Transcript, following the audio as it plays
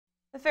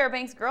The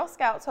Fairbanks Girl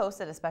Scouts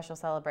hosted a special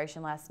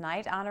celebration last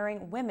night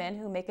honoring women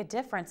who make a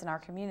difference in our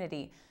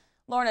community.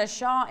 Lorna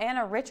Shaw,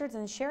 Anna Richards,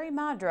 and Sherry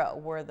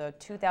Madro were the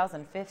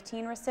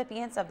 2015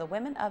 recipients of the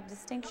Women of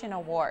Distinction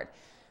Award.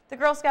 The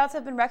Girl Scouts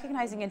have been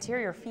recognizing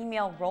interior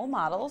female role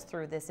models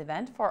through this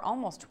event for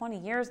almost 20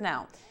 years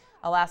now.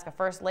 Alaska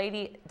First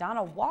Lady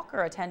Donna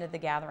Walker attended the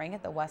gathering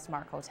at the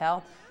Westmark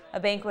Hotel. A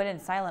banquet and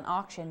silent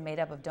auction made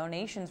up of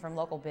donations from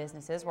local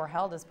businesses were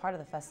held as part of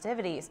the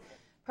festivities.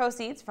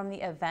 Proceeds from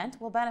the event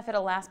will benefit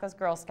Alaska's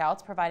Girl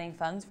Scouts, providing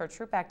funds for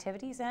troop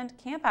activities and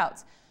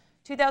campouts.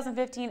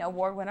 2015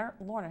 award winner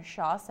Lorna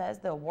Shaw says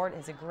the award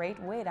is a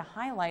great way to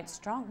highlight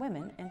strong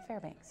women in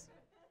Fairbanks.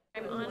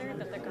 I'm honored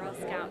that the Girl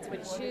Scouts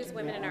would choose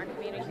women in our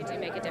community who do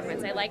make a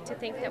difference. I like to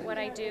think that what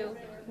I do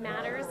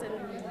matters, and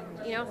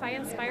if I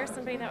inspire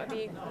somebody, that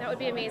would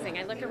be amazing.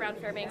 I look around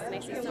Fairbanks and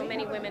I see so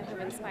many women who've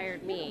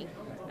inspired me,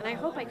 and I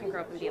hope I can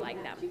grow up and be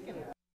like them.